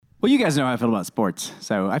Well, you guys know how I feel about sports,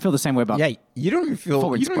 so I feel the same way about. Yeah, you don't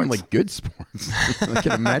even like good sports. I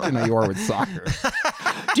can imagine how you are with soccer.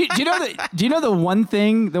 do you know the one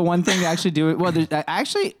thing to actually do it? Well,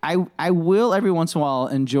 I will every once in a while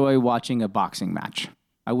enjoy watching a boxing match.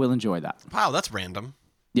 I will enjoy that. Wow, that's random.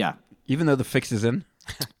 Yeah. Even though the fix is in.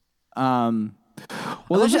 Well,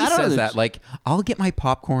 I says that like I'll get my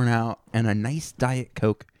popcorn out and a nice Diet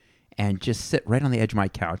Coke and just sit right on the edge of my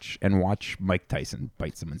couch and watch Mike Tyson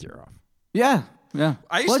bite someone's ear off. Yeah.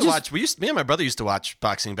 I used to watch. Me and my brother used to watch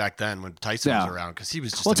boxing back then when Tyson was around because he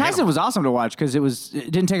was just. Well, Tyson was awesome to watch because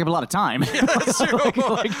it didn't take up a lot of time. Yeah, that's true.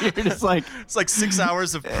 like you're just like it's like 6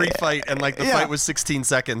 hours of pre-fight and like the fight was 16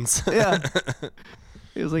 seconds. Yeah.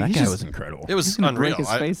 It was like that guy was incredible. It was unreal. Break his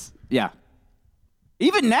face. Yeah.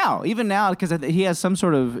 Even now, because he has some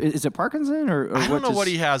sort of is it Parkinson or I don't know what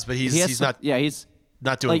he has, but he's not. Yeah, he's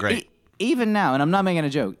not doing great. Even now, and I'm not making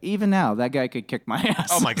a joke. Even now, that guy could kick my ass.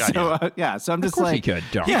 Oh my god! So, so I'm just of course like, he could.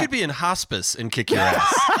 He could be in hospice and kick your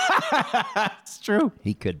ass. It's true.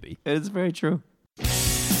 He could be. It is very true.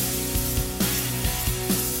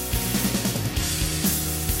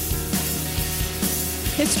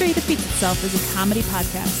 History Defeats Itself is a comedy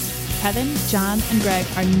podcast. Kevin, John, and Greg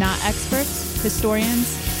are not experts,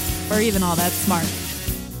 historians, or even all that smart.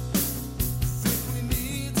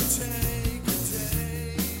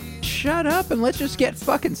 Shut up and let's just get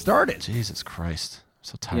fucking started. Jesus Christ. I'm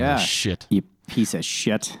so tired of this shit. You piece of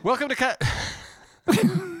shit. Welcome to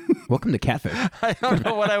Welcome to Catfish. I don't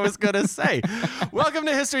know what I was going to say. Welcome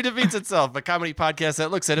to History Defeats Itself, a comedy podcast that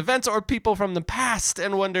looks at events or people from the past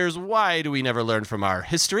and wonders why do we never learn from our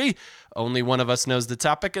history. Only one of us knows the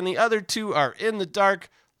topic and the other two are in the dark,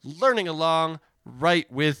 learning along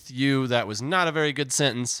right with you. That was not a very good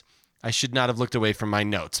sentence. I should not have looked away from my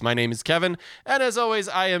notes. My name is Kevin, and as always,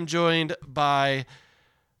 I am joined by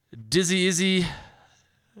Dizzy Izzy,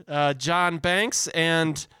 John Banks,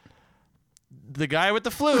 and the guy with the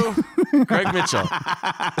flu, Greg Mitchell.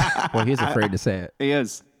 Well, he's afraid to say it. He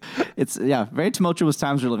is. It's very tumultuous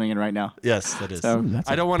times we're living in right now. Yes, that is. So,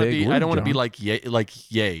 I don't want to be. I don't want to be like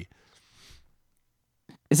yay.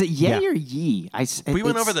 Is it yay or ye? We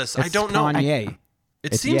went over this. I don't know. Kanye.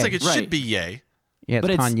 It seems yay. like it should be yay. Yeah,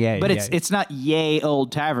 it's Kanye. But it's not yay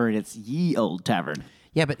old tavern. It's ye old tavern.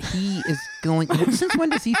 Yeah, but he is going. Since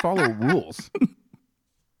when does he follow rules?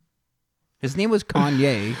 His name was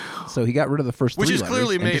Kanye, so he got rid of the first three letters. Which is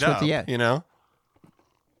clearly and made just went up, to yeah. you know?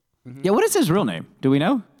 Yeah, what is his real name? Do we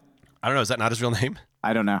know? I don't know. Is that not his real name?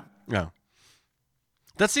 I don't know. No.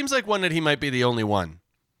 That seems like one that he might be the only one.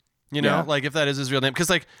 You know, like if that is his real name.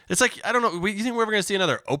 Because it's like, I don't know. You think we're ever going to see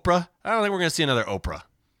another Oprah? I don't think we're going to see another Oprah.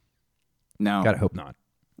 No. Gotta hope not.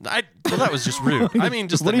 Well, that was just rude. I mean,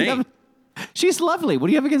 just the name. She's lovely. What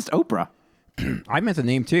do you have against Oprah? I meant the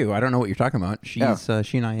name too. I don't know what you're talking about. She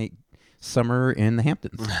and I summer in the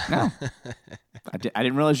Hamptons. No. I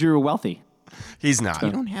didn't realize you were wealthy. He's not. You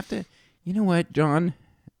don't have to. You know what, John?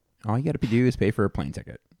 All you got to do is pay for a plane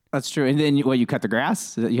ticket. That's true. And then you cut the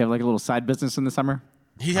grass? You have like a little side business in the summer?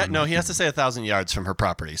 He has to stay 1,000 yards from her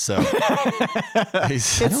property. So I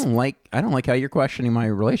don't like how you're questioning my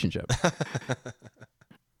relationship.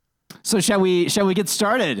 So shall we get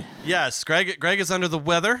started? Yes, Greg is under the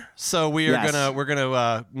weather, so we're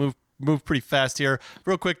gonna move pretty fast here.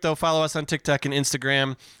 Real quick though, follow us on TikTok and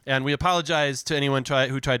Instagram, and we apologize to anyone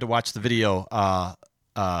who tried to watch the video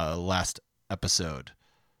last episode.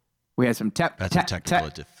 We had some technical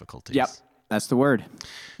difficulties. Yep. That's the word.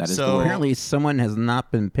 That is the word. Apparently someone has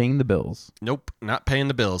not been paying the bills. Nope, not paying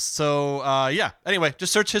the bills. So, anyway,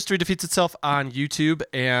 just search History Defeats Itself on YouTube,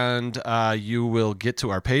 and you will get to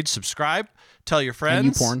our page. Subscribe, tell your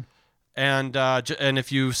friends. And you porn. And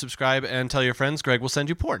if you subscribe and tell your friends, Greg will send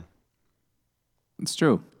you porn. It's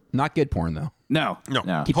true. Not good porn, though. No.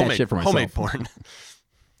 Keep that shit for myself. Homemade porn.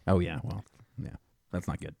 Oh, yeah. Well, yeah. That's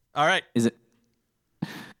not good. All right. Is it?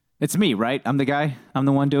 It's me, right? I'm the guy. I'm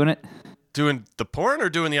the one doing it. Doing the porn or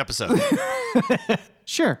doing the episode?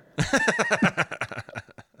 Sure.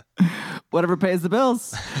 Whatever pays the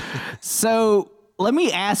bills. So let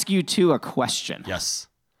me ask you two a question. Yes.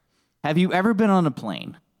 Have you ever been on a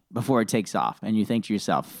plane before it takes off and you think to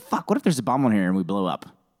yourself, fuck, what if there's a bomb on here and we blow up?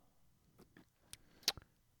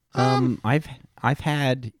 I've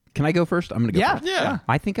had. Can I go first? I'm gonna go first. Yeah.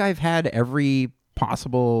 I think I've had every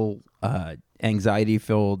possible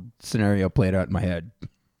anxiety-filled scenario played out in my head.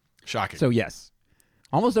 Shocking. So yes,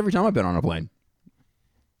 almost every time I've been on a plane.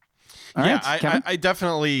 All right, I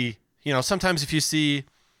definitely. Sometimes if you see,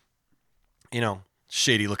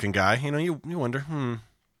 shady looking guy, you wonder.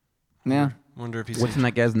 Yeah. Wonder if he's. What's in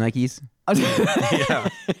that guy's Nikes? Yeah.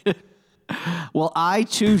 Well, I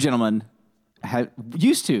too, gentlemen,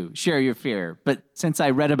 used to share your fear, but since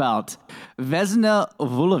I read about Vesna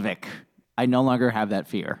Vulovic, I no longer have that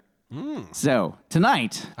fear. So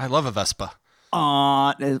tonight, I love a Vespa.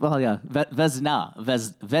 Vesna,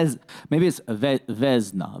 maybe it's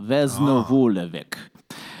Vesna Vulovic.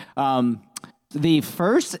 The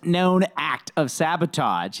first known act of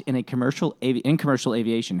sabotage in commercial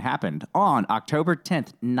aviation happened on October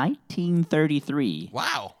 10th, 1933.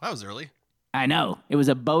 Wow, that was early. I know. It was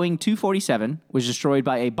a Boeing 247, was destroyed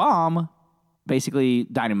by a bomb, basically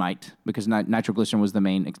dynamite, because nitroglycerin was the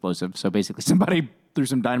main explosive. So basically somebody threw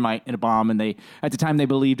some dynamite in a bomb, and at the time they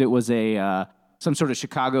believed it was some sort of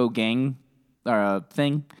Chicago gang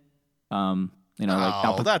thing. Like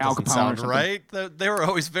that Al doesn't Capone sound or something. right. They were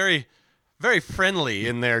always very, very friendly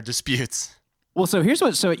in their disputes. Well, so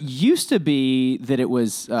it used to be that it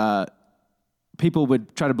was people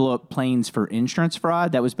would try to blow up planes for insurance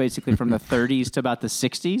fraud. That was basically from the 30s to about the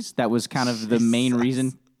 60s. That was kind of the main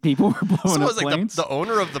reason people were blowing up planes. Like the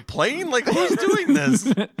owner of the plane? Like, who's doing this?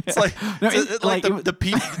 It's like,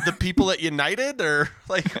 the people at United, or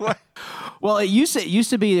like what? Well, it used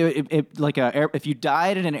to be if you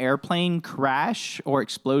died in an airplane crash or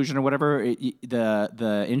explosion or whatever,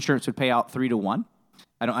 the insurance would pay out 3-1.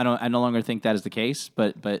 I no longer think that is the case,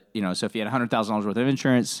 but so if you had $100,000 worth of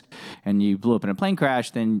insurance and you blew up in a plane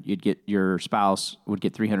crash, then your spouse would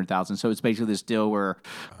get $300,000. So it's basically this deal where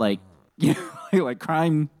like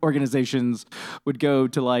crime organizations would go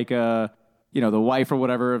to the wife or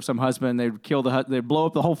whatever of some husband. They'd they'd blow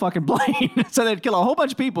up the whole fucking plane. So they'd kill a whole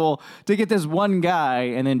bunch of people to get this one guy,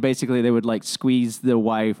 and then basically they would like squeeze the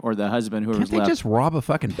wife or the husband who was left. Can't they just rob a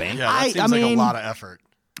fucking bank? Yeah, that seems like a lot of effort.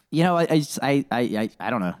 I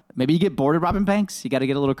don't know. Maybe you get bored of robbing banks. You got to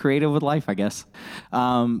get a little creative with life, I guess.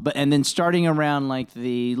 And then starting around like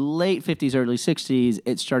the late 50s, early 60s,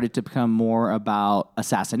 it started to become more about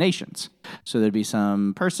assassinations. So there'd be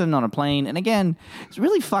some person on a plane, and again, it's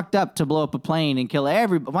really fucked up to blow up a plane and kill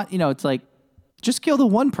everybody. It's like just kill the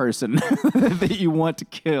one person that you want to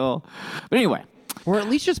kill. But anyway. Or at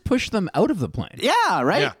least just push them out of the plane. Yeah,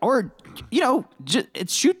 right. Yeah. Or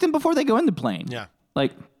it's shoot them before they go in the plane. Yeah.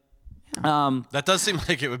 Like. That does seem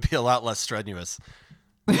like it would be a lot less strenuous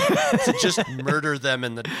to just murder them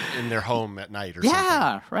in their home at night or something.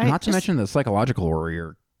 Yeah, right. Not to mention the psychological horror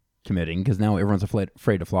you're committing, because now everyone's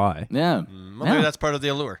afraid to fly. Yeah. Well, maybe that's part of the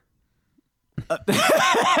allure.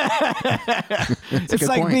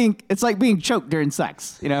 It's like being choked during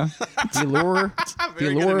sex, The allure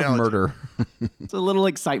Very good of analogy. murder. It's a little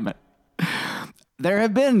excitement. There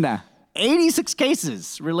have been 86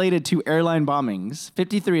 cases related to airline bombings,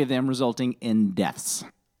 53 of them resulting in deaths.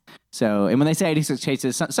 So, and when they say 86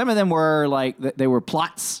 cases, some of them were like, they were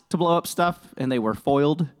plots to blow up stuff, and they were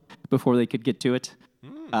foiled before they could get to it.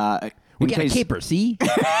 We got a caper, see?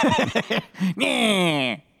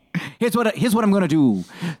 Nah. Here's what I'm going to do.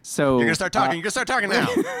 So You're going to start talking now.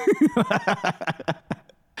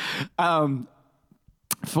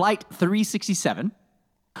 Flight 367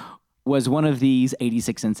 was one of these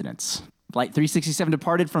 86 incidents. Flight 367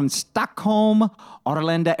 departed from Stockholm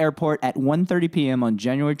Arlanda Airport at 1:30 p.m. on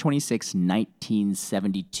January 26,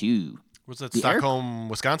 1972. Was it Stockholm,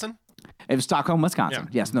 Wisconsin? It was Stockholm, Wisconsin.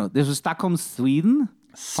 Yeah. Yes, no, this was Stockholm, Sweden,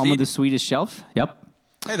 home of the Swedish shelf. Yep.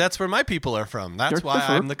 Hey, that's where my people are from. That's They're why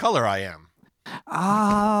I'm the color I am.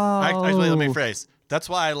 Oh. Actually, let me rephrase. That's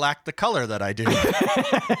why I lack the color that I do.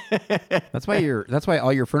 That's why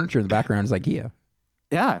all your furniture in the background is IKEA.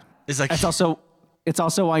 Yeah. It's like It's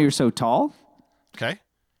also why you're so tall. okay,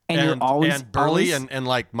 And you're always burly always, and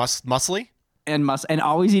like muscly, and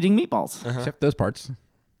always eating meatballs. Except those parts.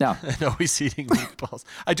 No. and always eating meatballs.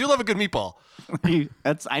 I do love a good meatball.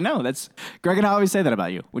 I know. That's Greg and I always say that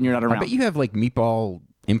about you when you're not around. I bet you have like meatball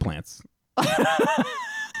implants.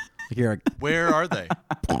 You're like, Where are they?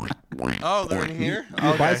 Oh, they're in here.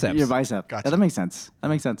 your biceps. Your bicep. Gotcha. Yeah, that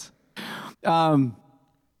makes sense.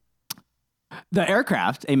 The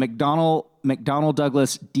aircraft, a McDonnell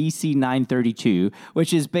Douglas DC-932,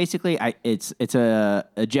 which is basically it's a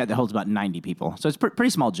jet that holds about 90 people, so it's pretty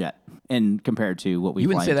small jet in compared to what we. You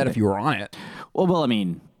wouldn't fly say that today. if you were on it. Well, I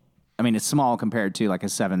mean, it's small compared to like a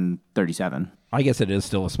 737 I guess it is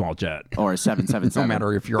still a small jet. or a 777. No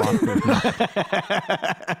matter if you're on it or not.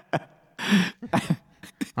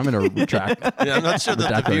 I'm going to retract. Yeah, I'm not sure that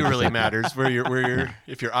the Redact view those. really matters. Where you're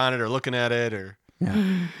if you're on it or looking at it or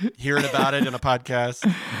Yeah. hearing about it in a podcast.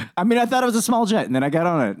 I thought it was a small jet, and then I got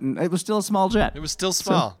on it, and it was still a small jet. It was still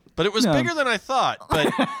small, but it was no. bigger than I thought.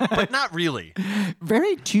 But not really.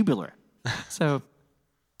 Very tubular. So,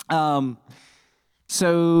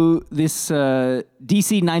 so this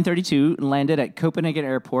DC-932 landed at Copenhagen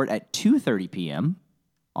Airport at 2:30 p.m.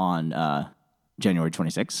 on January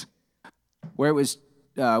 26th, where it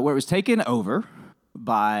was taken over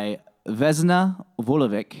by Vesna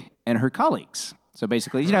Vulovic and her colleagues. So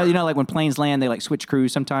basically, you know, like when planes land, they like switch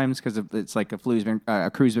crews sometimes because it's like a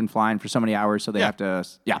crew's been flying for so many hours, so they have to.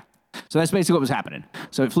 Yeah. So that's basically what was happening.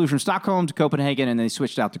 So it flew from Stockholm to Copenhagen, and they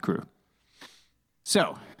switched out the crew.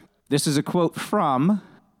 So this is a quote from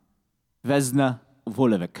Vesna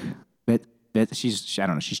Vulovic. She's I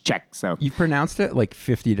don't know. She's Czech, so You pronounced it like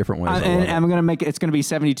 50 different ways. and I'm gonna make it. It's gonna be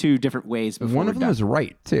 72 different ways. Before One of them is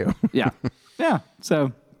right too. yeah, yeah.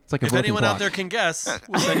 So. It's like a If broken anyone clock. out there can guess,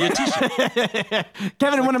 we'll send you a T-shirt.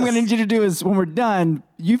 Kevin, what I'm going to need you to do is when we're done,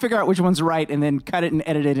 you figure out which one's right and then cut it and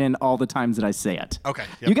edit it in all the times that I say it. Okay.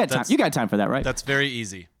 Yep, You got time. You got time for that, right? That's very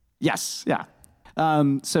easy. Yes. Yeah.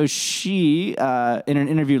 So she, in an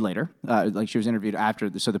interview later, like she was interviewed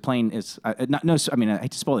after, so the plane is, I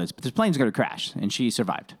hate to spoil this, but the plane's going to crash, and she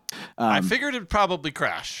survived. I figured it'd probably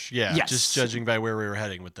crash. Yeah. Yes. Just judging by where we were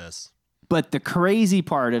heading with this. But the crazy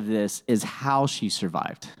part of this is how she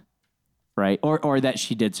survived. Right, or that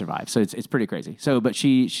she did survive. So it's pretty crazy. So, but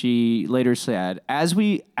she later said, as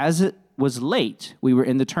it was late, we were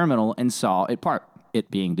in the terminal and saw it part. It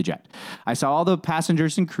being the jet. I saw all the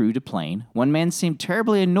passengers and crew deplane. One man seemed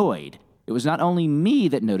terribly annoyed. It was not only me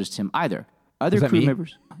that noticed him either. Other that crew me?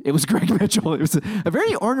 members. It was Greg Mitchell. It was a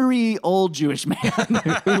very ornery old Jewish man.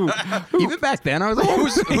 Even back then, I was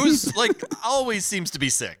like, Who's like always seems to be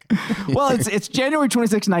sick. Well, it's January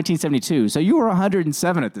 26, 1972. So you were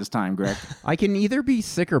 107 at this time, Greg. I can either be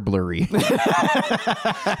sick or blurry.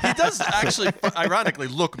 He does actually, ironically,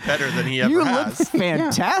 look better than he ever You look has.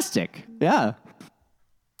 fantastic. Yeah.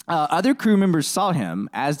 Other crew members saw him,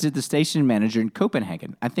 as did the station manager in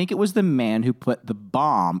Copenhagen. I think it was the man who put the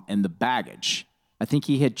bomb in the baggage. I think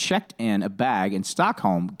he had checked in a bag in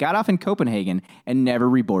Stockholm, got off in Copenhagen, and never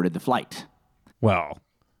reboarded the flight. Well,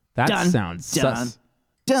 that Done. sounds Done. sus.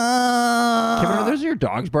 Done. Kevin, are those your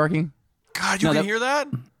dogs barking? God, you No, can that- hear that?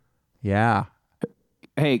 Yeah.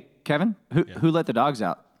 Hey, Kevin, who let the dogs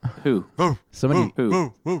out? Who? Somebody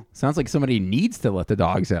Who? sounds like somebody needs to let the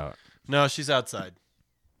dogs out. No, she's outside.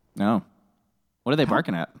 No. What are they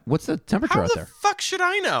barking at? What's the temperature How out the there? fuck should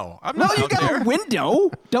I know? I'm No, not you out got there. a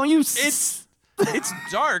window. Don't you? It's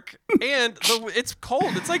dark and it's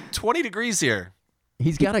cold. It's like 20 degrees here.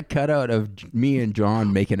 He's got a cutout of me and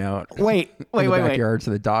John making out Wait. in the Wait. backyard, so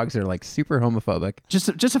the dogs are like super homophobic. Just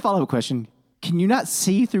a follow-up question. Can you not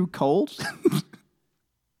see through cold?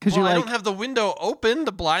 Because Well, you're I like, don't have the window open.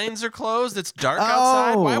 The blinds are closed. It's dark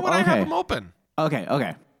outside. Why would I have okay. them open? okay. All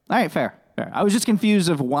right, fair. I was just confused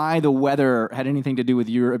of why the weather had anything to do with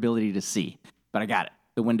your ability to see. But I got it.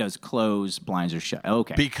 The window's closed, blinds are shut.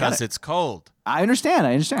 Okay. Because got it. it's cold. I understand.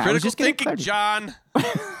 I was Critical just getting thinking, clarity. John.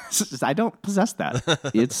 I don't possess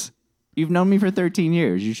that. You've known me for 13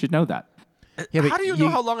 years. You should know that. Yeah, but How do you know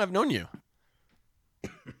how long I've known you?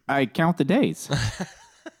 I count the days.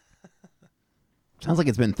 Sounds like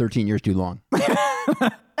it's been 13 years too long.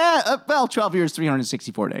 Well, 12 years,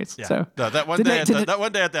 364 days. Yeah. So No, that one Today- day, that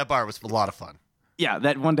one day at that bar was a lot of fun. yeah,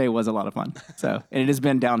 that one day was a lot of fun. So, and it has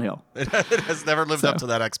been downhill. It has never lived up to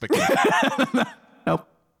that expectation. Nope.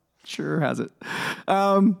 Sure has it.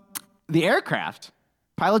 The aircraft,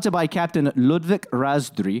 piloted by Captain Ludwig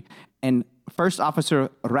Razdry and First Officer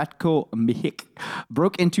Ratko Mihik,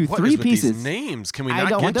 broke into What three is with pieces. these names? Can we I not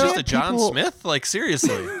don't get know. just a John People- Smith? Like,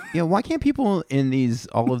 seriously. Yeah, why can't people in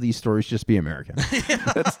all of these stories just be American?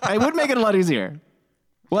 It would make it a lot easier.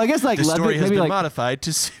 Well, I guess like The story Ludwig, has maybe been like modified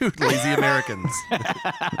to suit lazy Americans.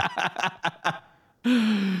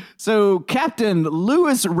 so Captain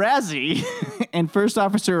Louis Razzie and First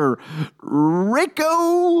Officer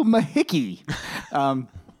Rico Mahicki.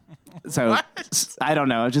 So I don't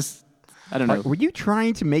know. I don't know. Were you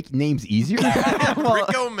trying to make names easier?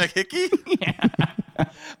 Rico McHickey? Yeah.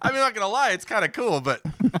 I'm not going to lie. It's kind of cool, but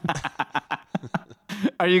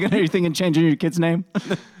Are you thinking changing your kid's name?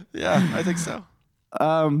 yeah, I think so.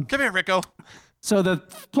 Come here, Rico. So the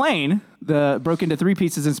plane broke into three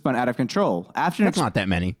pieces and spun out of control. After That's not that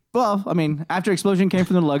many. after explosion came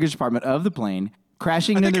from the luggage department of the plane,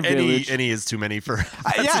 crashing I into think the village. any is too many for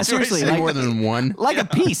that yeah, seriously, situation. like- More than one. Like a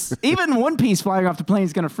piece. Even one piece flying off the plane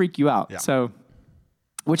is going to freak you out. Yeah. So,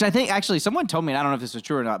 which I think actually someone told me, and I don't know if this is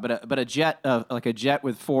true or not, but a jet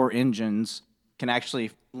with 4 engines can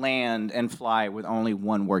actually land and fly with only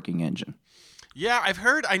one working engine. Yeah, I've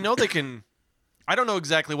heard. I know they can. I don't know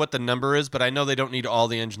exactly what the number is, but I know they don't need all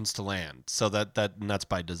the engines to land. So that's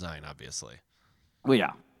by design, obviously. Well,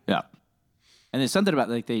 yeah. And there's something about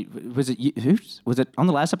like was it on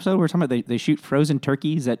the last episode we were talking about they shoot frozen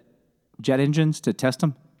turkeys at jet engines to test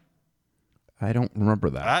them? I don't remember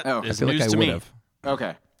that. That Oh, is I feel like news I to would me. have.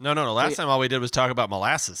 Okay. No. Last time all we did was talk about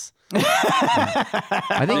molasses.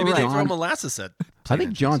 I think Maybe they throw molasses at. I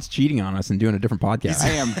think John's cheating on us and doing a different podcast.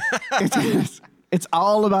 I am. It's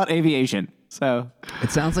all about aviation. So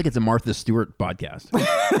It sounds like it's a Martha Stewart podcast.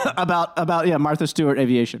 about Martha Stewart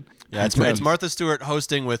aviation. Yeah, it's Martha Stewart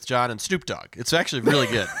hosting with John and Snoop Dogg. It's actually really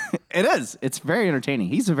good. It is. It's very entertaining.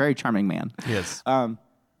 He's a very charming man. Yes.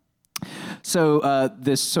 So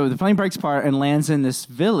the plane breaks apart and lands in this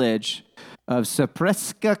village of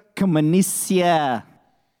Sapreska Kamenicia.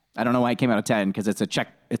 I don't know why it came out of 10 because it's a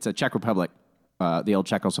Czech Republic, the old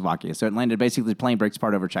Czechoslovakia. So it landed basically the plane breaks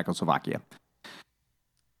apart over Czechoslovakia.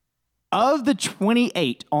 Of the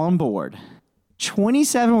 28 on board,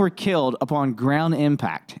 27 were killed upon ground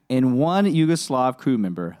impact, and one Yugoslav crew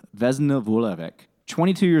member, Vesna Vulevic,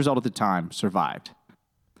 22 years old at the time, survived.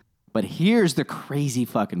 But here's the crazy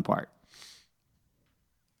fucking part.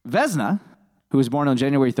 Vesna, who was born on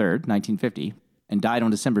January 3rd, 1950, and died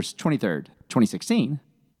on December 23rd, 2016,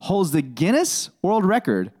 holds the Guinness World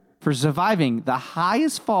Record for surviving the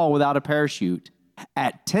highest fall without a parachute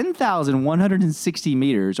at 10,160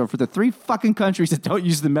 meters, or for the three fucking countries that don't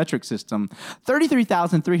use the metric system,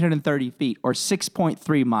 33,330 feet, or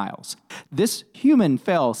 6.3 miles. This human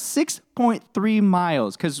fell 6.3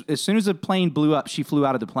 miles because as soon as the plane blew up, she flew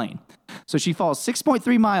out of the plane. So she falls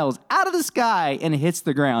 6.3 miles out of the sky and hits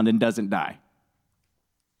the ground and doesn't die.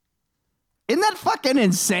 Isn't that fucking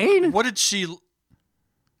insane? What did she...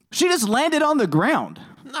 She just landed on the ground.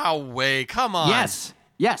 No way. Come on.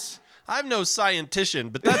 Yes. I'm no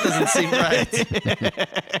scientician, but that doesn't seem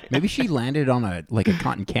right. Maybe she landed on a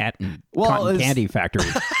cotton candy factory.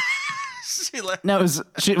 No,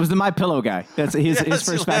 it was the My Pillow guy. That's his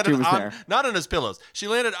first factory was there. Not on his pillows. She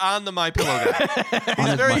landed on the My Pillow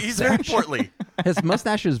guy. He's very portly. His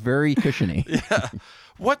mustache is very cushiony. Yeah.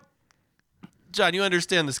 What, John? You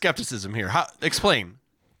understand the skepticism here? Explain.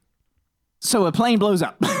 So a plane blows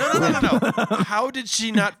up. No. How did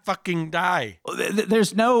she not fucking die?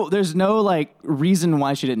 There's no like reason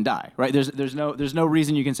why she didn't die, right? There's no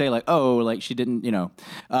reason you can say like, oh, like she didn't,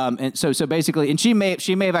 and so basically, and she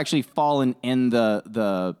may have actually fallen in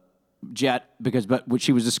the jet but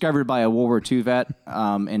she was discovered by a World War II vet,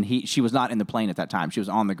 and she was not in the plane at that time. She was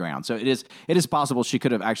on the ground. So it is possible she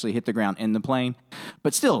could have actually hit the ground in the plane,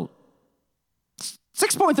 but still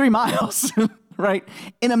 6.3 miles. Right?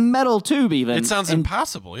 In a metal tube, even. It sounds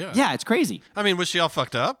impossible, yeah. Yeah, it's crazy. I mean, was she all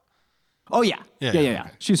fucked up? Oh, yeah. Yeah. Okay.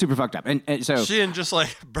 She was super fucked up. And so... She didn't just,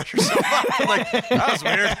 brush herself up. Like, that was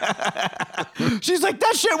weird. She's like,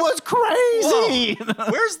 that shit was crazy! Whoa.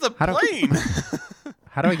 Where's the plane?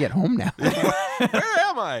 How do I get home now? Where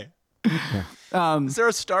am I? Is there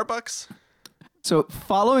a Starbucks? So,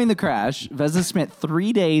 following the crash, Vesna spent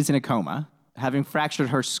 3 days in a coma, having fractured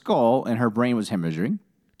her skull and her brain was hemorrhaging.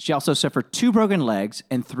 She also suffered 2 broken legs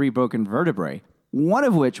and 3 broken vertebrae, one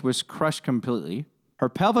of which was crushed completely. Her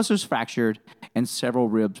pelvis was fractured and several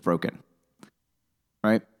ribs broken.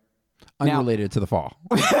 Right? Unrelated to the fall.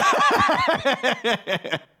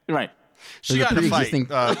 Right. She got in a fight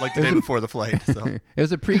the day before the flight. So. It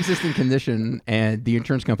was a pre-existing condition, and the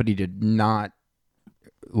insurance company did not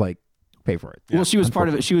pay for it. Well, she was part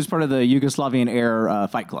of it. She was part of the Yugoslavian Air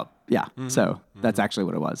Fight Club. Yeah. Mm-hmm. So that's actually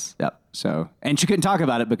what it was. Yep. So, and she couldn't talk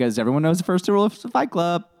about it because everyone knows the first rule of the Fight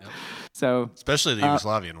Club. Yep. So, especially the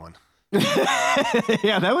Yugoslavian one.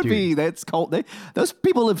 Yeah, that would be. That's cold. Those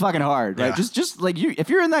people live fucking hard, right? Yeah. Just like you. If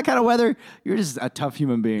you're in that kind of weather, you're just a tough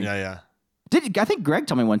human being. Yeah. I think Greg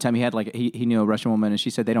told me one time he had he knew a Russian woman and she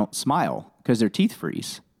said they don't smile because their teeth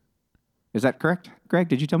freeze. Is that correct, Greg?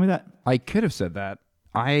 Did you tell me that? I could have said that.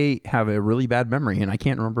 I have a really bad memory, and I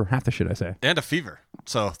can't remember half the shit I say. And a fever.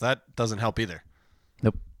 So that doesn't help either.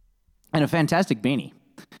 Nope. And a fantastic beanie.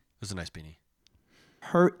 It was a nice beanie.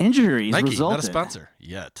 Her injuries Nike, resulted... not a sponsor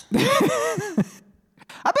yet. I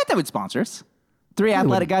bet they would sponsor us. 3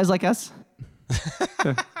 athletic guys like us.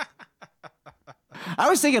 I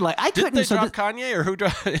was thinking, I couldn't... Did they drop Kanye, or who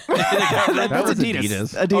dropped... That's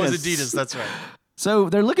Adidas. Oh, it was Adidas, that's right. So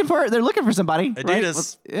they're looking for somebody.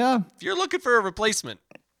 Adidas. Right? Yeah. If you're looking for a replacement,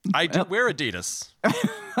 I do wear Adidas.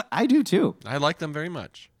 I do too. I like them very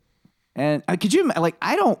much. And could you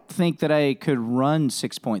I don't think that I could run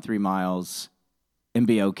 6.3 miles and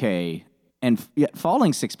be okay. And yet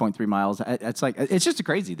falling 6.3 miles, it's just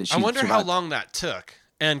crazy that she. I wonder survived. how long that took.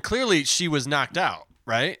 And clearly she was knocked out,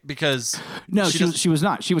 right? Because no, she was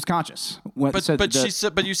not. She was conscious.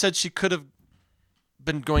 But you said she could have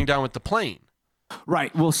been going down with the plane.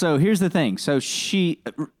 Right. Well, so here's the thing. So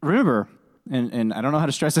remember, and I don't know how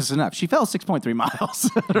to stress this enough. She fell 6.3 miles.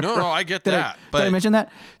 No, I get that. Did I mention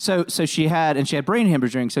that? So she had brain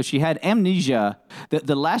hemorrhaging. So she had amnesia.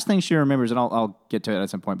 The last thing she remembers, and I'll get to it at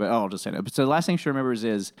some point, but I'll just say it. But so the last thing she remembers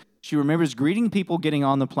is she remembers greeting people getting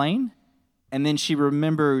on the plane, and then she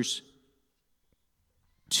remembers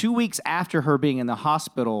 2 weeks after her being in the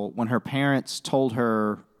hospital when her parents told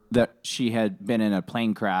her that she had been in a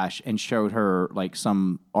plane crash and showed her like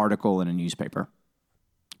some article in a newspaper.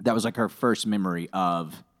 That was like her first memory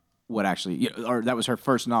of what actually, or that was her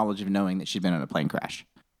first knowledge of knowing that she'd been in a plane crash.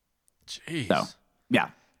 Jeez. So, yeah.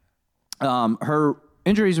 Her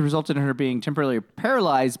injuries resulted in her being temporarily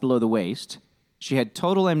paralyzed below the waist. She had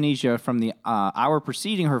total amnesia from the hour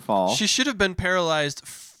preceding her fall. She should have been paralyzed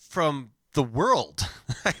from the world.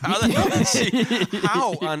 How the hell did she?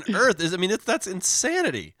 How on earth is? I mean, that's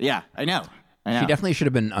insanity. Yeah, I know. She definitely should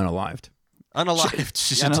have been unalived. Unalived.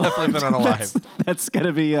 She should definitely have been unalived. That's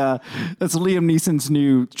gonna be that's Liam Neeson's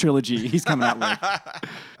new trilogy. He's coming out with.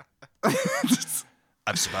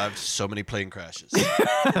 I've survived so many plane crashes.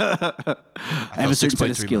 I have a certain set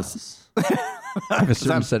of skills. I have a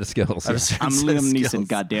certain set of skills. I'm Liam Neeson.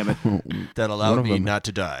 God damn it. That allowed me not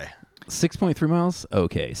to die. 6.3 miles.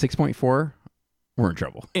 Okay. 6.4. We're in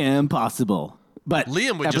trouble. Impossible. But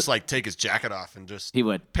Liam would just like take his jacket off and just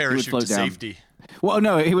parachute to safety. Well,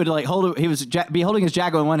 no, he would like be holding his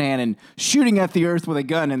jacket in one hand and shooting at the earth with a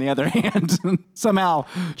gun in the other hand. Somehow,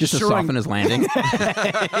 just to soften his landing.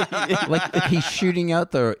 like he's shooting out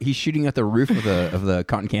the roof of the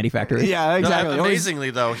cotton candy factory. Yeah, exactly. No, amazingly,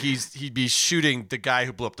 though, he'd be shooting the guy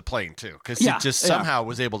who blew up the plane too, because he just somehow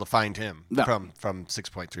was able to find him from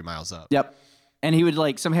 6.3 miles up. Yep. And he would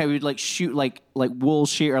shoot like wool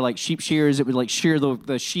shear or like sheep shears. It would like shear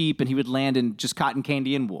the sheep, and he would land in just cotton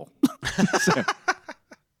candy and wool. So.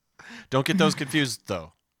 Don't get those confused,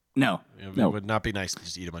 though. No, it would not be nice to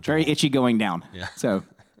just eat a bunch very of wool. itchy going down. Yeah. So,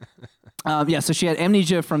 so she had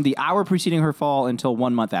amnesia from the hour preceding her fall until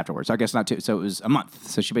 1 month afterwards. I guess not 2. So it was a month.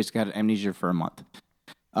 So she basically had amnesia for a month.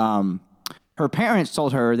 Her parents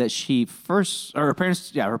told her that her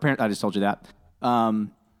parents. I just told you that.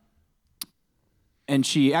 And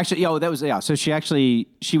she actually, So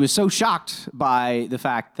she was so shocked by the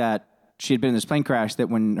fact that she had been in this plane crash that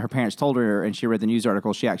when her parents told her and she read the news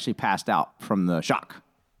article, she actually passed out from the shock.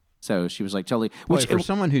 So she was like totally. For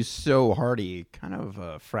someone who's so hardy, kind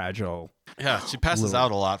of fragile. Yeah, she passes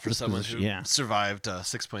out a lot for someone who survived a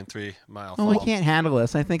 6.3 mile fall. Oh, I can't handle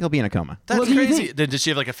this. I think I'll be in a coma. That's crazy. Then did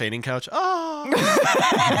she have like a fainting couch? Oh.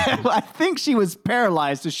 Well, I think she was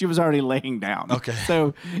paralyzed, so she was already laying down. Okay.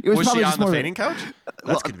 So it was probably she just on the fainting couch?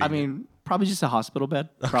 That's convenient. I mean, probably just a hospital bed.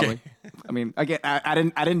 Probably. I mean, again, I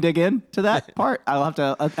didn't dig into that part. I'll have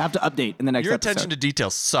to update in the next. Your episode. attention to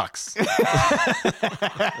detail sucks.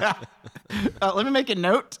 Let me make a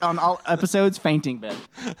note on all episodes: fainting bed.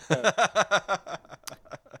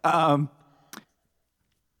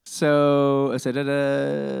 So she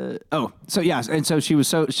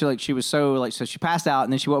passed out,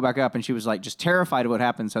 and then she woke back up, and she was like just terrified of what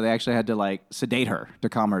happened. So they actually had to like sedate her to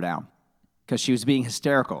calm her down because she was being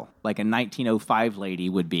hysterical, like a 1905 lady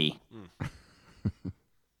would be.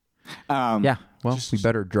 Yeah. Well, we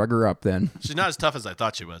better drug her up then. She's not as tough as I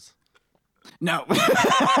thought she was. No.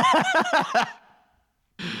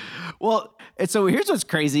 Well, and so here's what's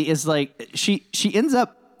crazy is like she ends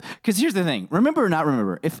up, because here's the thing, remember or not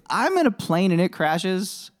remember, if I'm in a plane and it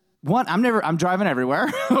crashes, one, I'm driving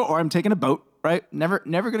everywhere or I'm taking a boat, right? Never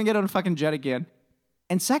gonna get on a fucking jet again.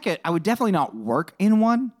 And second, I would definitely not work in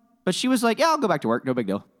one. But she was like, yeah, I'll go back to work, no big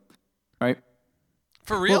deal. Right?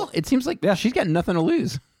 For real? Well, it seems like she's got nothing to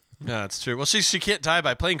lose. Yeah, that's true. Well, she can't die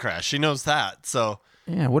by plane crash. She knows that. So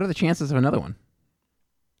yeah, what are the chances of another one?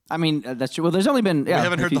 I mean, that's true. Well, there's only been. Yeah, we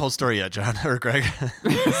haven't heard the whole story yet, John or Greg.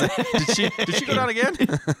 Did she go down again?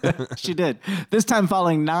 She did. This time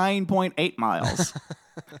falling 9.8 miles.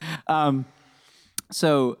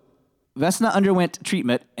 So Vesna underwent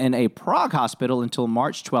treatment in a Prague hospital until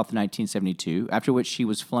March 12th, 1972, after which she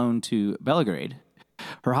was flown to Belgrade.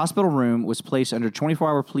 Her hospital room was placed under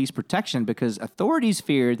 24-hour police protection because authorities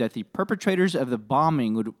feared that the perpetrators of the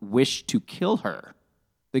bombing would wish to kill her.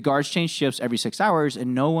 The guards changed shifts every 6 hours,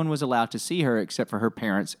 and no one was allowed to see her except for her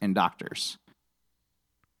parents and doctors.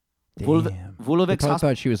 Damn. I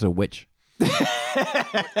thought she was a witch. Who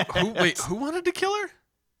wanted to kill her?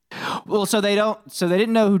 Well, so they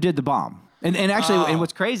didn't know who did the bomb. And actually, and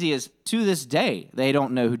what's crazy is to this day, they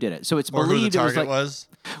don't know who did it. So it's or believed who the target it was.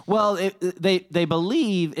 Well, they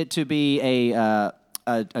believe it to be a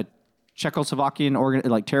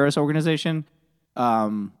Czechoslovakian terrorist organization.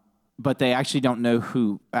 But they actually don't know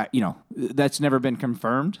who, that's never been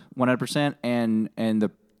confirmed 100%. And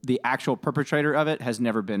the actual perpetrator of it has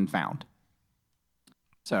never been found.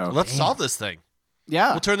 So Let's solve this thing.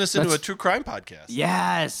 yeah, We'll turn this into a true crime podcast.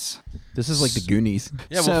 yes. This is like the Goonies.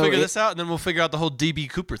 Yeah, we'll So figure it- this out, and then we'll figure out the whole D.B.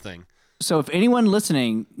 Cooper thing. So if anyone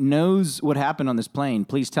listening knows what happened on this plane,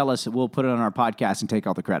 please tell us. We'll put it on our podcast and take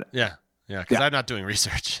all the credit. Yeah, because I'm not doing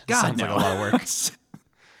research. God, Sounds like no. a lot of work.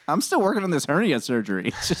 I'm still working on this hernia surgery.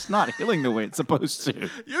 It's just not healing the way it's supposed to.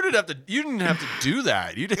 You didn't have to do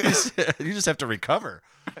that. You just have to recover.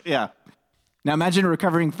 Yeah. Now imagine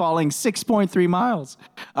recovering falling 6.3 miles.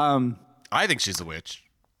 I think she's a witch.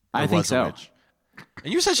 I Or think was a so. witch.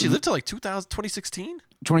 And you said she lived till like 2016?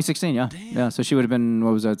 2016, yeah. Yeah, so she would have been,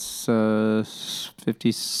 what was that,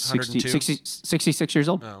 50, 60, 102? 66 years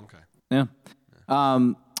old. Oh, okay. Yeah.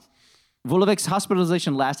 Vulovic's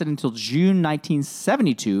hospitalization lasted until June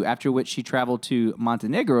 1972, after which she traveled to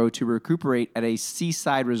Montenegro to recuperate at a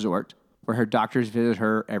seaside resort where her doctors visit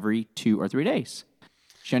her every 2 or 3 days.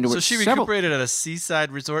 She underwent So she several... recuperated at a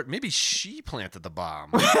seaside resort. Maybe she planted the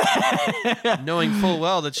bomb, knowing full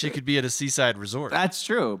well that she could be at a seaside resort. That's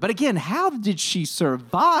true. But again, how did she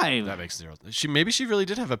survive? That makes zero. Maybe she really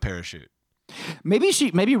did have a parachute.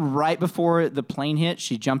 Maybe right before the plane hit,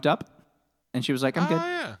 she jumped up and she was like, I'm good. Oh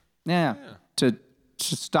yeah. Yeah. To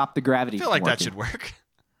stop the gravity. I feel like that should work.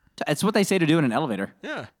 It's what they say to do in an elevator.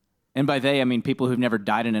 Yeah. And by they, I mean people who've never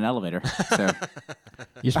died in an elevator. So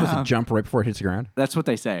You're supposed to jump right before it hits the ground. that's what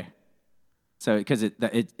they say. So because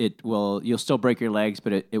it will, you'll still break your legs,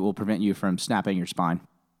 but it will prevent you from snapping your spine.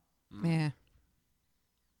 Yeah.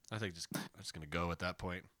 I think I'm just gonna go at that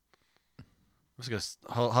point. I'm just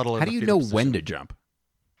gonna huddle. How in do the you fetal know when position. to jump?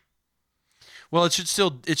 Well, it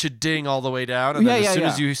should ding all the way down, and then as soon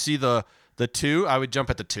as you see the 2, I would jump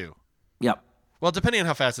at the 2. Yep. Well, depending on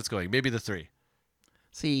how fast it's going, maybe the 3.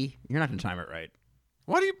 See, you're not going to time it right.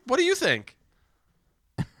 What do you think?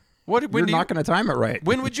 When You're do not going to time it right.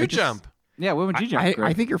 When would you jump? Yeah, when would you jump? I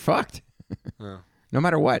Greg? think you're fucked. Oh. No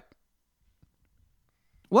matter what.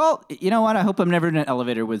 Well, you know what? I hope I'm never in an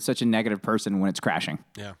elevator with such a negative person when it's crashing.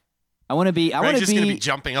 Yeah. I want to be. I want Greg's to just gonna be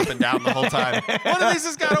jumping up and down the whole time. One of these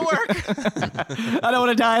has got to work. I don't want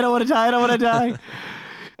to die. I don't want to die. I don't want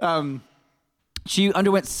to die. She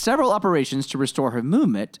underwent several operations to restore her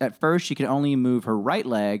movement. At first, she could only move her right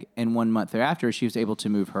leg, and 1 month thereafter, she was able to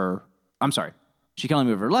move her. I'm sorry. She could only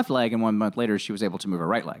move her left leg, and 1 month later, she was able to move her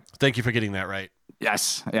right leg. Thank you for getting that right.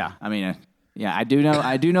 Yes. Yeah. I mean, yeah. I do know.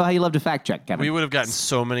 I do know how you love to fact check, Kevin. We would have gotten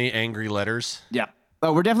so many angry letters. Yeah.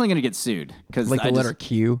 Oh, we're definitely going to get sued because Like the letter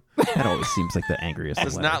Q. That always seems like the angriest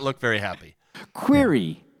Does letter. not look very happy.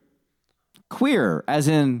 query. Queer, as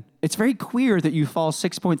in it's very queer that you fall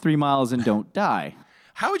 6.3 miles and don't die.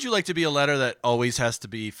 How would you like to be a letter that always has to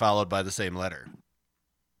be followed by the same letter?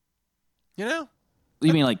 You know?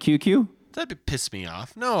 You mean like QQ? That'd piss me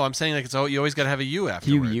off. No, I'm saying like you always got to have a U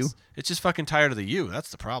afterwards. QU? It's just fucking tired of the U. That's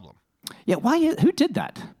the problem. Yeah. Why? Who did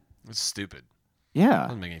that? It's stupid. Yeah.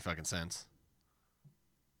 Doesn't make any fucking sense.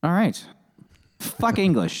 All right. Fuck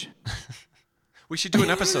English. We should do an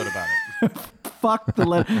episode about it. Fuck the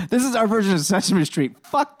letter. This is our version of Sesame Street.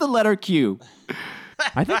 Fuck the letter Q.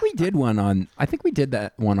 I think we did one on. I think we did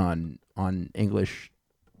that one on English.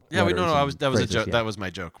 Yeah, letters that was and a phrases, joke. Yeah. That was my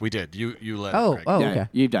joke. We did. You let. Oh, Greg. oh, Yeah, okay.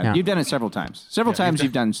 You've done. Yeah. You've done it several times. Several times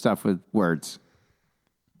you've done stuff with words.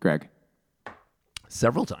 Greg.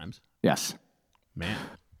 Several times. Yes. Man.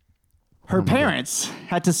 Her parents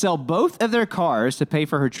had to sell both of their cars to pay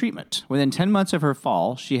for her treatment. Within 10 months of her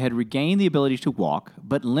fall, she had regained the ability to walk,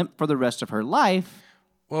 but limped for the rest of her life.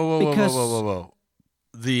 Whoa, because- whoa.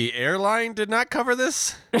 The airline did not cover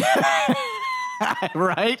this?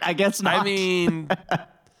 Right? I guess not. I mean,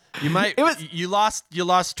 you might. You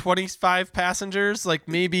lost 25 passengers. Like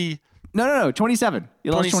maybe no. 27.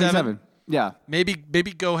 You lost 27. Yeah. maybe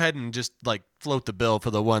go ahead and just like float the bill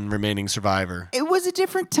for the one remaining survivor. It was a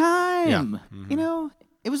different time. Yeah. Mm-hmm. You know,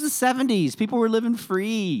 it was the 70s. People were living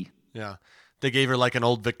free. Yeah, they gave her like an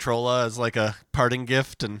old Victrola as like a parting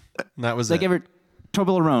gift, and that was They it. gave her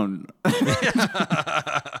Toblerone.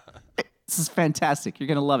 This is fantastic. You're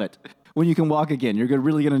going to love it. When you can walk again, you're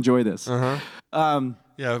really going to enjoy this.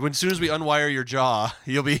 Yeah, as soon as we unwire your jaw,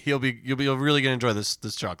 you'll be really gonna enjoy this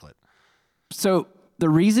chocolate. So the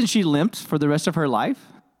reason she limped for the rest of her life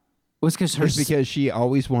was It's because she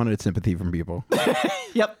always wanted sympathy from people.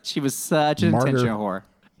 Yep, she was such an Martyr. attention whore.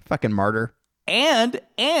 Fucking martyr. And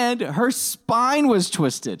her spine was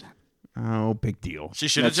twisted. Oh, big deal. She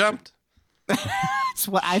should have jumped. That's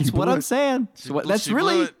what blew I'm it. saying. She blew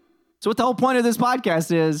it. So what the whole point of this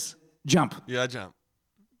podcast is jump. Yeah, jump.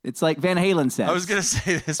 It's like Van Halen says. I was gonna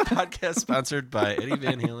say this podcast sponsored by Eddie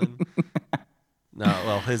Van Halen. No,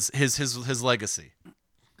 well, his legacy.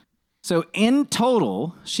 So in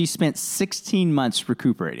total, she spent 16 months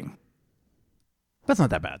recuperating. That's not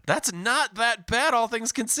that bad. That's not that bad, all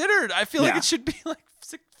things considered. I feel like Yeah. it should be like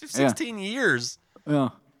 16 years. Yeah.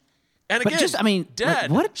 And But again, just, I mean,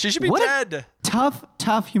 dead. like, She should be what a dead.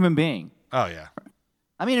 Tough human being. Oh, yeah.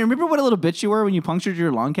 I mean, remember what a little bitch you were when you punctured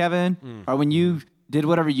your lung, Kevin? Or when you did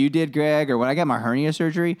whatever you did, Greg, or when I got my hernia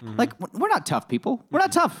surgery? Like, we're not tough people. We're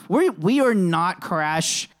not tough. We are not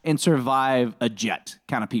crash and survive a jet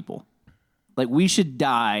kind of people. Like, we should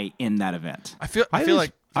die in that event. I feel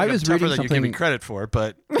like I I'm was tougher reading than you give me something- credit for,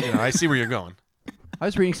 but I see where you're going. I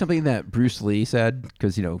was reading something that Bruce Lee said,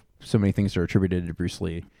 because so many things are attributed to Bruce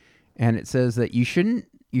Lee, and it says that you shouldn't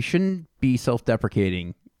be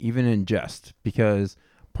self-deprecating even in jest, because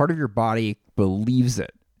part of your body believes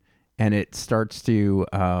it, and it starts to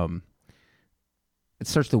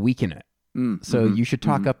weaken it. So you should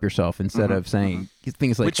talk up yourself instead of saying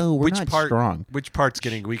things like, we're not strong. Which part's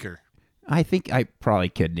getting weaker? I think probably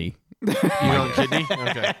kidney. You on kidney?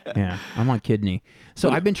 Okay. Yeah, I'm on kidney. So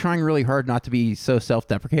I've been trying really hard not to be so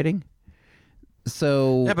self-deprecating.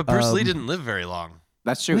 So Yeah, but Bruce Lee didn't live very long.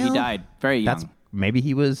 That's true. He Well, died very young. Maybe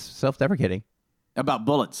he was self-deprecating. About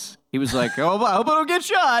bullets. He was like, I hope I don't get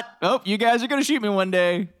shot. Oh, you guys are going to shoot me one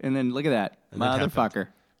day. And then look at that. Motherfucker.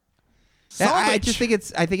 I just think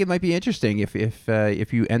I think it might be interesting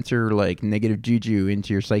if you enter like negative juju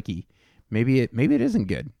into your psyche. Maybe it isn't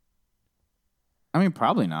good. I mean,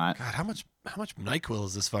 probably not. God, how much NyQuil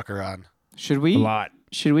is this fucker on? Should we? A lot.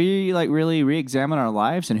 Should we like really re-examine our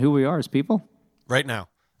lives and who we are as people Right now.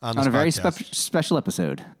 On this on a very podcast. special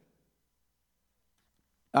episode?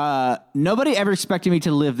 Nobody ever expected me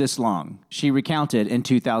to live this long, she recounted in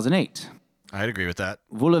 2008. I'd agree with that.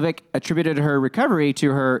 Vulovic attributed her recovery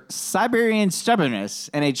to her Siberian stubbornness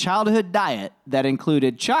and a childhood diet that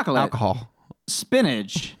included chocolate, Alcohol.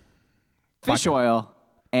 spinach, fish oil,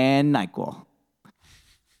 and NyQuil.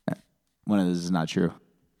 One of those is not true.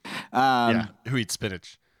 Yeah. Who eats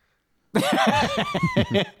spinach?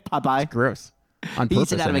 Popeye. Gross. On He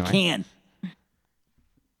eats purpose, it out of a anyway. can.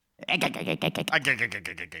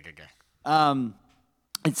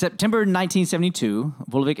 In September 1972,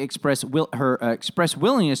 Vulovic expressed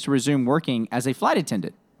willingness to resume working as a flight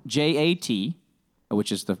attendant. JAT,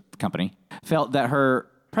 which is the company, felt that her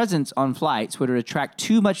presence on flights would attract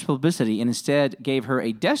too much publicity and instead gave her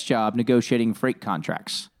a desk job negotiating freight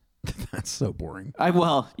contracts. That's so boring.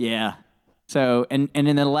 Yeah. So, and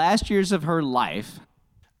in the last years of her life,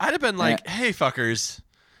 I'd have been like, hey, fuckers,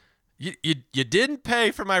 you didn't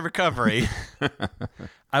pay for my recovery.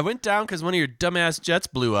 I went down because one of your dumbass jets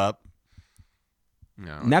blew up.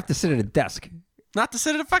 No. Not to sit at a desk. Not to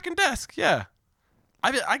sit at a fucking desk. Yeah.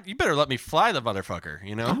 You better let me fly the motherfucker,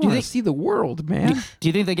 I want to see the world, man. do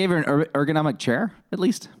you think they gave her an ergonomic chair, at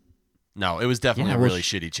least? No, it was definitely Yeah, a well, really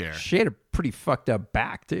shitty chair. She had a pretty fucked up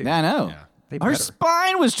back, too. Yeah, I know. Yeah. They Her better.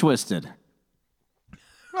 spine was twisted.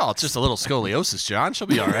 Well, it's just a little scoliosis, John. She'll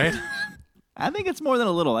be all right. I think it's more than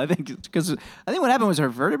a little. I think what happened was her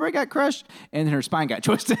vertebrae got crushed and her spine got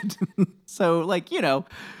twisted. So, like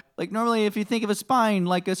normally if you think of a spine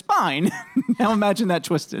like a spine, now imagine that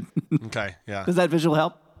twisted. Okay, yeah. Does that visual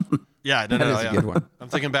help? Yeah, no, That is a yeah. good one. I'm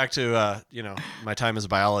thinking back to, my time as a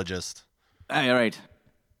biologist. All right.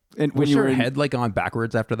 And when Was you her were head like on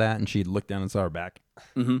backwards after that, and she looked down and saw her back?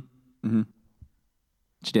 she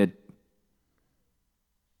did.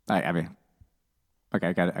 I mean, okay,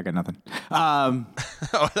 I got nothing. Oh,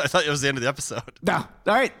 I thought it was the end of the episode. No, all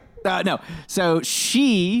right, no. So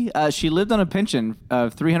she lived on a pension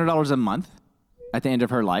of $300 a month at the end of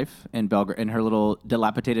her life in Belgrade, in her little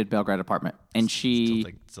dilapidated Belgrade apartment, and she.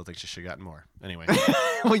 Still think she should have gotten more. Anyway,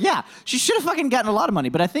 Well, yeah, she should have fucking gotten a lot of money,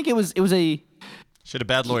 but I think it was a. should have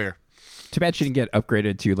bad lawyer. Too bad she didn't get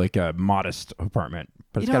upgraded to like a modest apartment,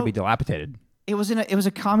 but it's got to be dilapidated. It was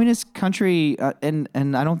a communist country, and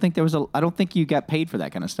I don't think I don't think you got paid for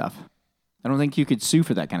that kind of stuff. I don't think you could sue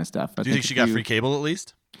for that kind of stuff. Do you think she got free cable at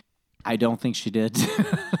least? I don't think she did.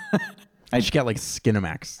 She got like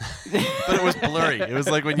Skinamax. But it was blurry. It was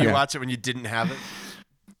like when you watch it when you didn't have it.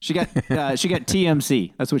 She got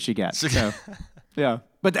TMC. That's what she got. So, yeah.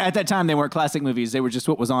 But at that time, they weren't classic movies. They were just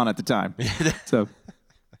what was on at the time. So,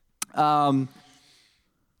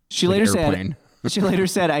 she Like later Airplane.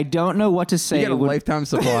 said, "I don't know what to say." You get a lifetime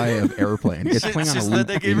supply of Airplane. It's playing on a loop.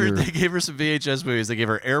 They gave her some VHS movies. They gave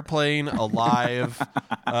her Airplane, Alive,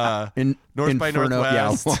 North by Inferno,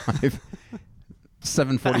 Northwest. Yeah, live.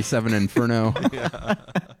 747 Inferno.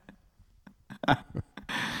 Uh,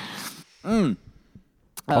 All the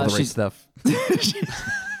right she's- stuff.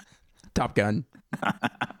 Top Gun.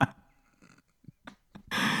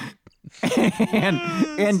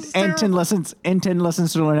 and 10 lessons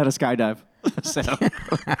to learn how to skydive. So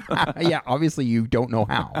Yeah, obviously you don't know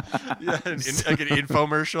how. Yeah, like an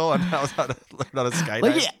infomercial on how to learn how to skydive.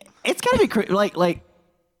 like, yeah, it's gotta be like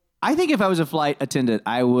I think if I was a flight attendant,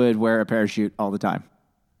 I would wear a parachute all the time.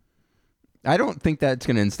 I don't think that's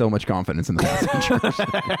going to instill much confidence in the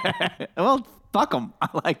passengers. Well, fuck them. I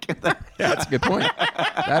like it. Yeah, that's a good point.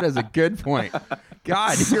 That is a good point.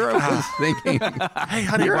 God, Hero was thinking. Hey,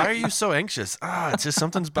 honey, why are you so anxious? It's just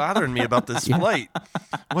something's bothering me about this flight.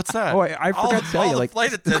 What's that? Oh, I forgot to tell you, the like-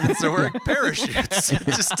 flight attendants are wearing parachutes. It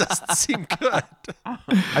just doesn't seem good.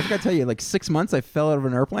 I forgot to tell you, like 6 months I fell out of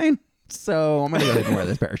an airplane, so I'm going to go ahead and wear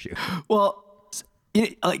this parachute. Well,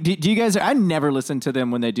 like, do you guys? I never listen to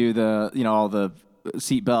them when they do the all the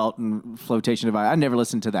seatbelt and flotation device. I never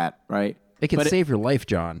listen to that. Right? It can save your life,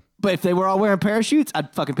 John. But if they were all wearing parachutes,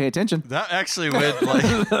 I'd fucking pay attention. That actually would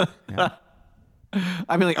like.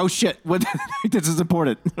 I'd be like, oh shit, what? This is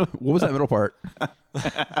important. What was that middle part?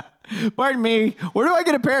 Pardon me. Where do I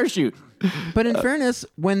get a parachute? But in fairness,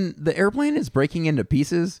 when the airplane is breaking into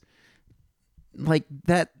pieces, like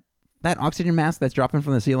that oxygen mask that's dropping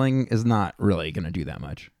from the ceiling is not really going to do that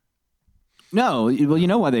much. No, well, you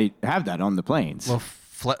know why they have that on the planes. Well,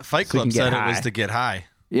 Fight So you Club can get said it high. was to get high.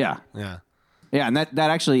 Yeah, Yeah. and that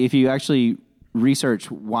actually, if you actually research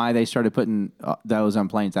why they started putting those on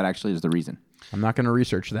planes, that actually is the reason. I'm not going to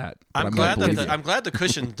research that. But I'm gonna glad believe that you. I'm glad the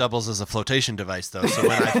cushion doubles as a flotation device, though. So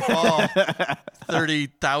when I fall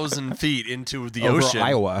 30,000 feet into the Over ocean,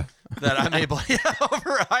 Iowa. that I'm able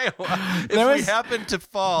over Iowa. If we happen to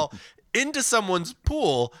fall into someone's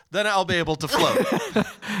pool, then I'll be able to float.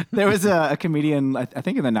 There was a comedian, I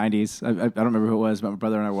think in the 90s. I don't remember who it was, but my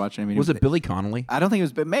brother and I were watching him. Was it Billy Connolly? I don't think it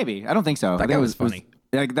was, but maybe. I don't think so. I think guy it was funny.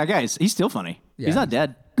 that guy he's still funny. Yeah. He's not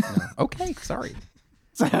dead. Okay, sorry.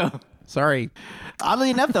 So Sorry. oddly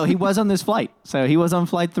enough, though, he was on this flight. So he was on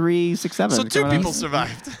flight 367. So two people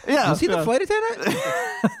survived. Yeah. Was he the flight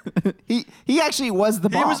attendant? He actually was the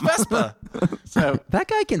bomb. He was Vespa. So That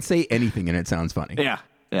guy can say anything and it sounds funny.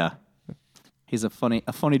 yeah. He's a funny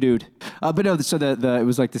dude. But no, so the it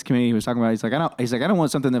was like this comedian he was talking about. He's like, I don't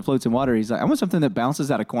want something that floats in water. He's like, I want something that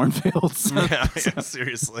bounces out of cornfields. yeah,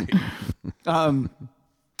 seriously.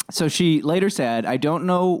 So she later said, I don't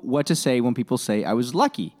know what to say when people say I was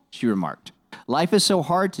lucky, she remarked. Life is so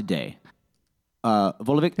hard today.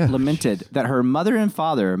 Volevik lamented that her mother and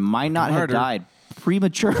father might not have died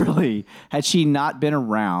prematurely had she not been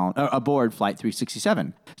aboard Flight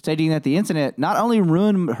 367, stating that the incident not only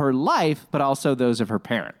ruined her life, but also those of her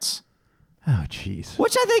parents. Oh, jeez.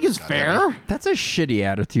 Which I think is fair. That's a shitty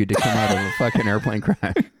attitude to come out of a fucking airplane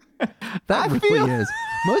crash. That really feel- is.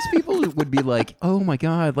 Most people would be like, oh my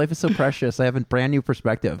God, life is so precious. I have a brand new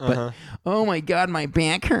perspective. But, oh my God, my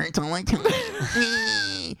back hurts all the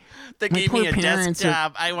time. They My gave me poor a desk parents are-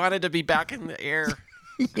 job. I wanted to be back in the air.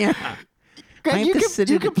 Yeah. Greg, I have you, to sit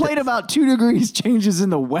you at a complain about 2 degrees changes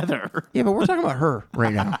in the weather. Yeah, but we're talking about her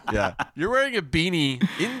right now. Yeah. You're wearing a beanie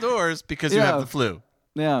indoors because you Yeah. have the flu.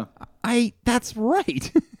 Yeah. That's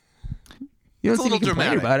right. You don't It's a see little me complain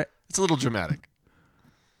dramatic. about it. It's a little dramatic.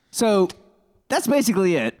 So that's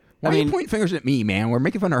basically it. Why I are mean, you pointing fingers at me, man? We're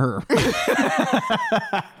making fun of her.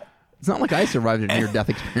 It's not like I survived a near-death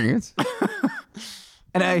experience.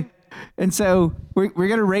 and so we're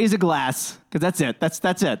gonna raise a glass because that's it.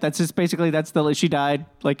 That's it. That's just basically she died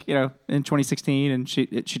in 2016 and she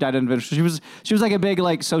died individually. She was like a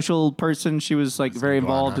big social person. She was very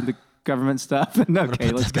involved in the government stuff. And okay,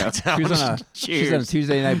 let's go. She's on a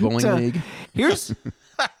Tuesday night bowling So, league. Here's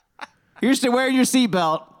to wearing your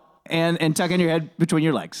seatbelt and tucking your head between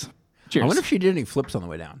your legs. Cheers. I wonder if she did any flips on the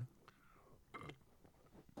way down.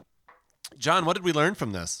 John, what did we learn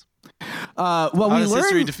from this? well, How we has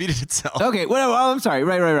history learned. defeated itself? Okay, well, I'm sorry.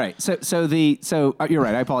 Right. So you're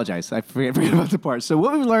right. I apologize. I forget about the part. So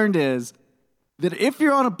what we've learned is that if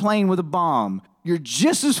you're on a plane with a bomb, you're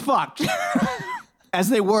just as fucked as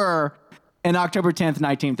they were in October 10th,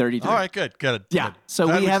 1933. All right, good. Yeah. Good. So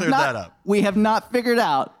Glad we have cleared that up. have not figured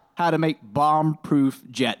out how to make bomb-proof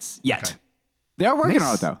jets yet. Okay. They are working Nice-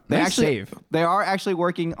 on it though. nice save. They are actually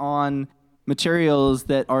working on materials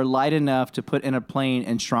that are light enough to put in a plane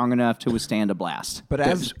and strong enough to withstand a blast. But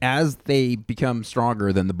as they become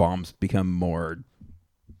stronger, then the bombs become more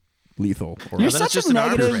lethal. Or You're then it's such just a an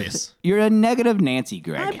arms negative. race. You're a negative Nancy,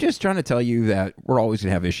 Greg. I'm just trying to tell you that we're always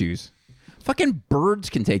gonna have issues. Fucking birds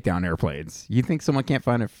can take down airplanes. You think someone can't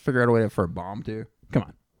figure out a way for a bomb to? Come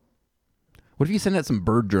on. What if you send out some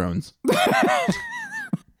bird drones?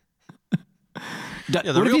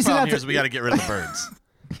 Yeah, the real problem here is we got to get rid of the birds.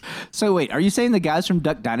 So wait, are you saying the guys from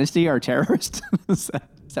Duck Dynasty are terrorists? Is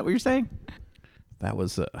that what you're saying? That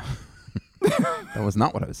was That was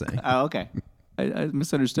not what I was saying. Oh, okay. I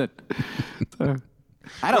misunderstood. So,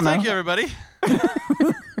 I don't Well, know. thank you, everybody.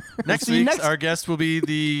 Next see you week, next- our guest will be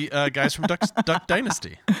the guys from Duck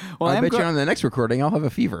Dynasty. Well, I I'm bet gl- you on the next recording I'll have a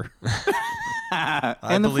fever. I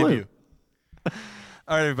and the believe flu. you.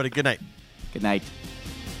 All right, everybody. Good night. Good night.